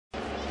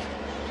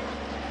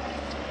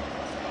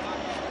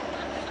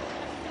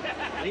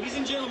Ladies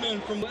and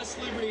gentlemen, from West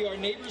Liberty, our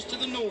neighbors to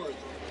the north,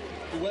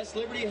 the West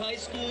Liberty High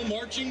School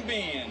Marching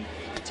Band.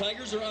 The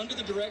Tigers are under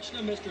the direction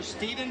of Mr.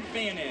 Stephen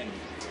Fannin.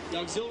 The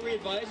auxiliary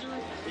advisor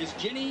is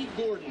Jenny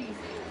Gordon.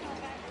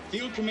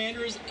 Field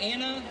commander is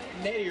Anna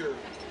Nader.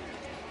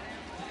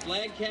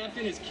 Flag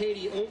captain is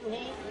Katie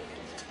Overholt.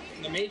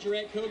 And the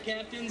majorette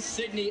co-captains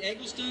Sydney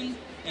Eggleston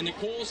and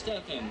Nicole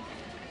Steffen.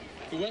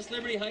 The West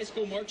Liberty High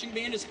School Marching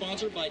Band is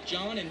sponsored by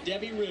John and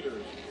Debbie Ritter.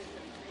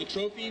 The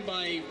trophy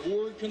by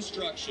Ward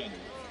Construction.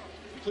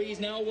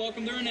 Please now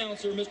welcome their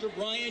announcer, Mr.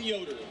 Brian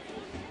Yoder.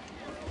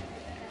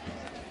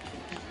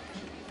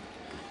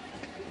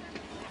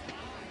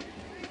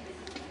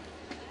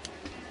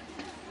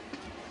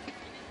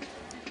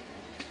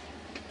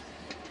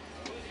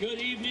 Good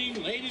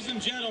evening, ladies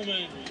and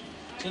gentlemen.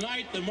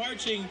 Tonight, the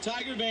Marching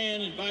Tiger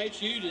Band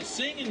invites you to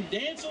sing and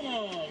dance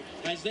along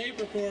as they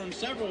perform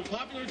several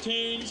popular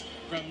tunes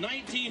from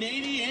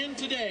 1980 and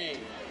today.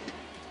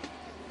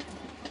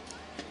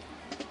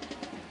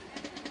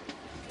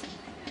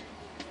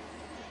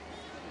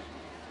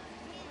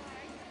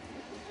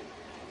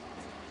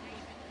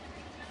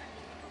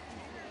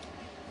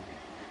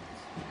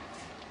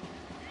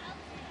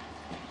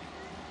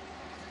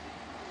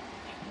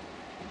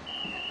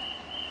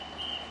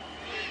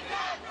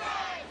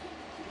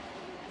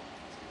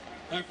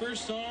 Our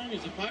first song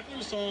is a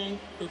popular song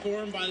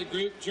performed by the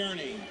group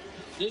Journey.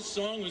 This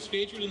song was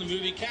featured in the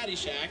movie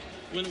Caddyshack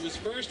when it was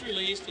first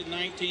released in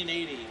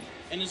 1980,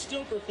 and is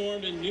still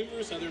performed in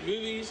numerous other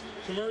movies,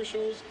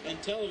 commercials,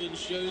 and television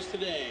shows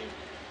today.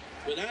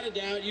 Without a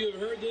doubt, you have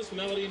heard this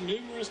melody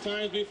numerous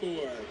times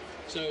before.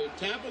 So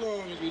tap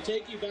along as we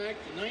take you back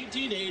to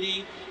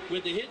 1980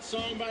 with the hit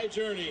song by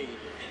Journey,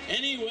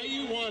 Any Way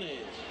You Want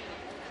It.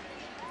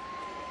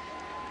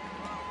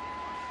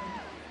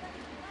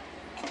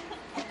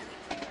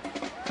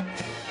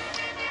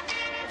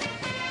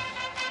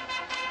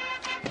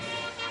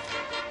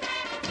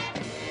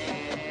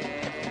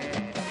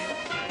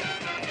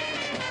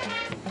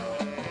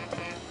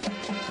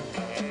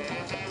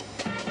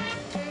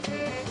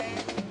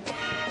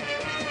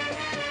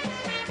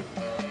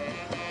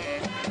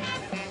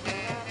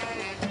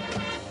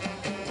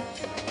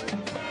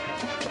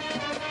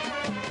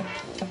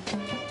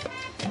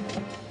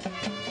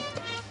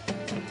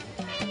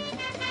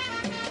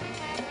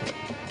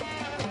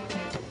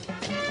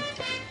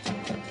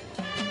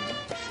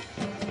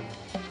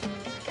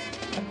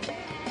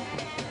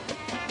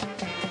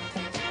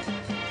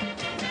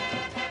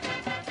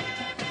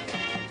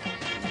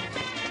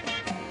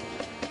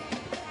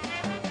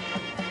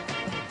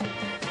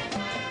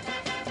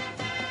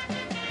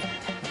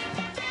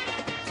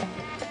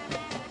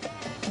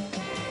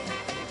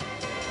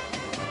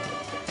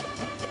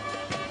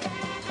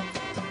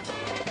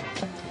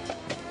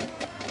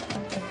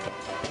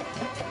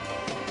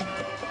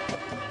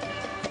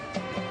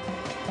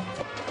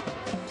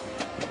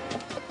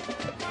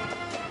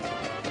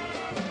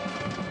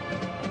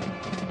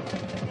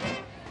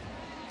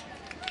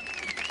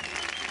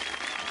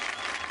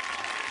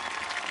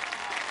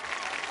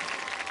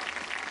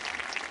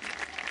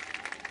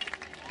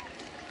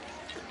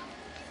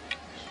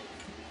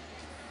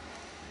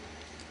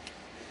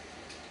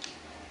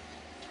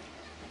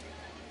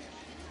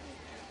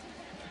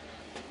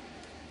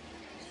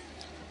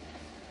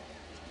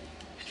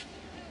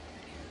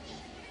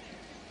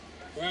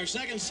 For our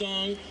second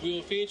song, we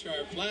will feature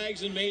our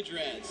flags and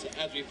majorettes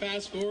as we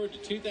fast forward to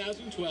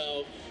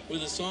 2012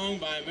 with a song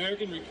by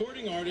American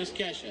recording artist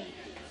Kesha.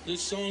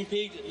 This song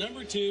peaked at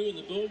number 2 in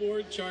the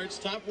Billboard charts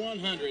Top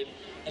 100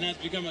 and has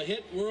become a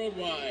hit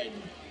worldwide.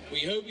 We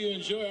hope you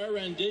enjoy our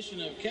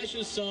rendition of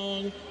Kesha's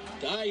song,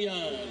 Die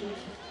Young.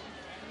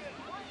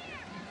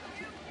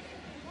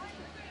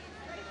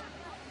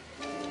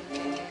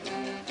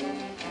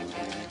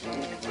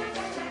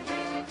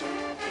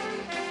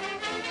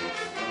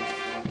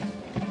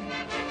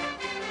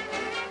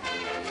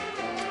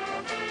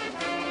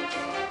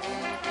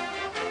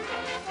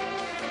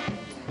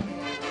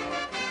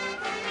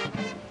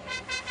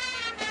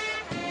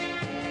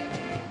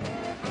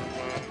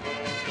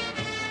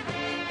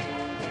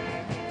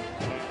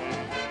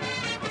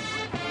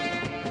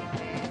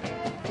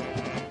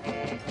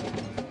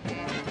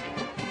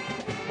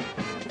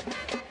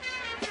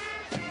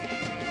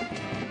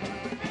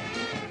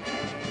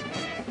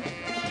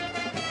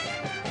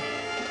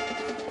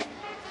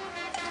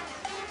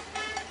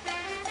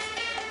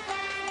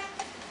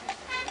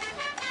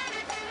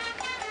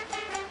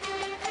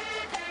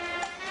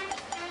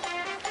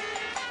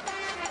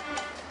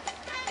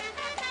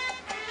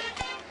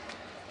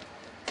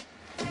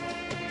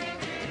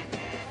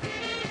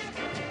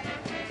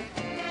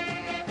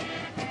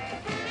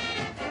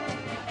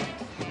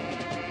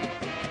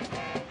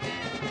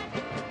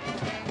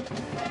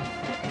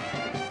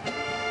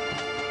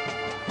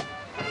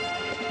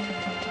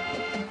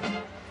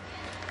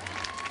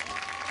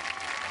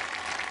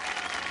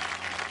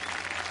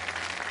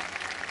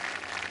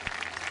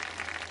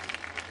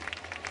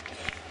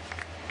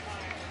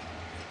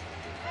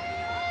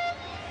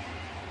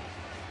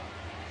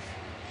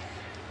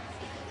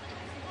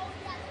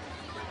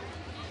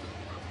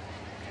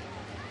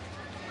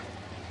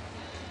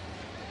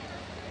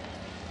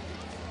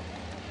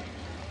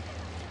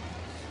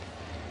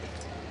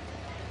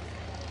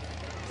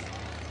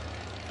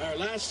 Our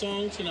last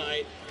song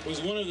tonight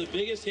was one of the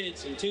biggest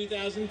hits in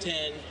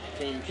 2010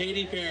 from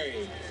Katy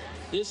Perry.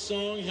 This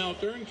song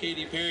helped earn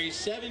Katy Perry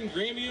 7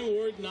 Grammy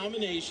Award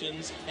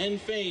nominations and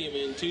fame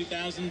in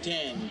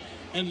 2010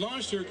 and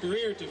launched her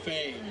career to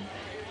fame.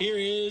 Here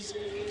is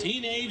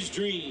Teenage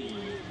Dream.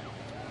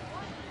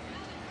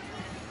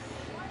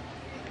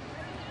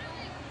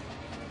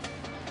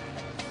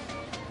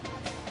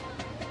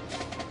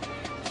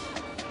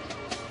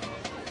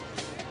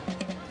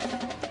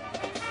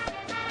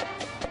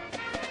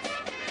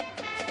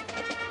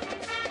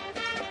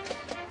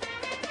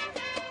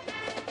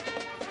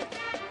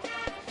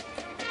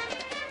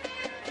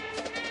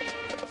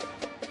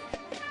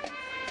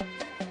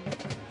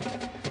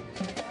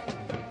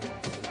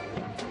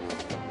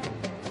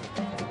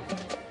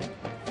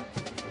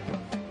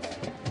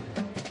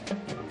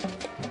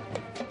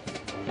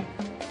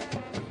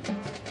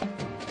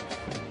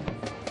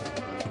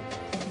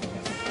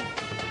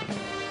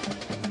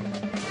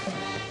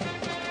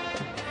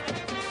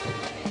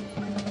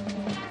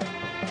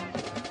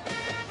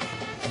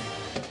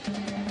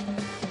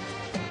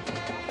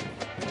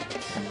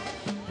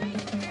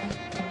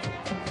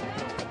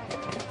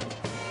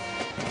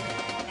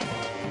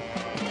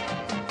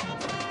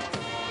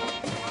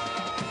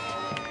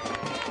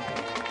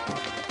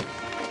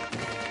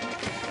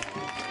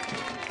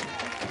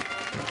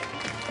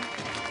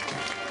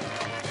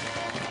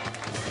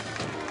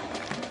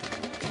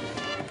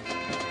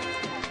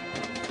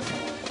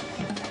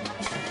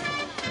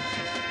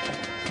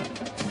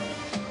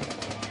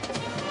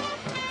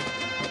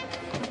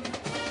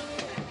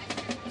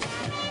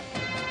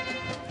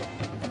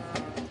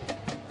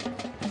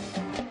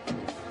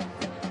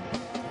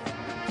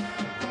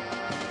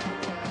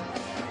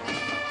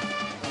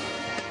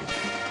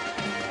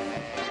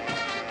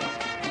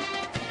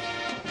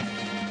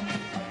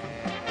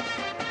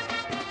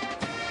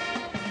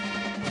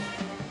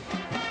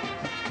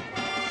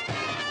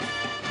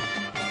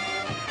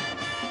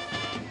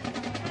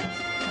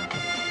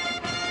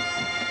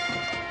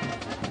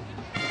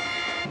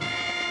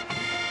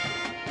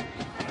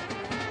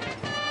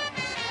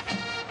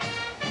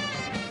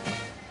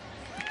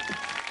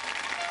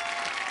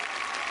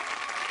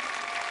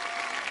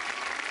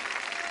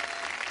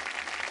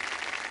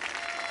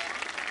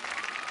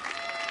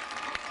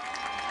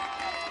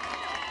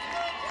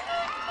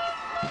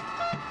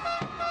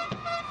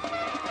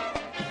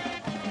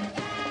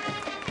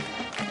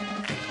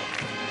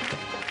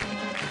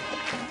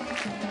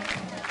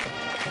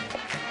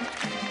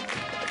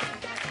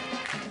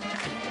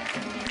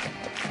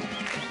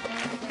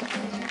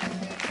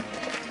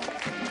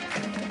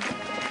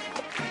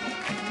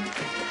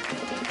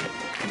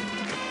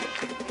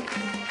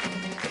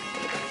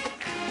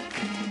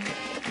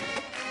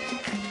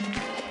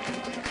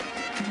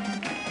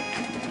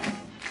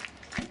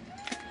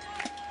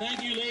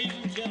 Thank you, ladies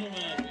and gentlemen.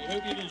 We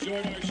hope you've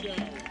enjoyed our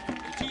show.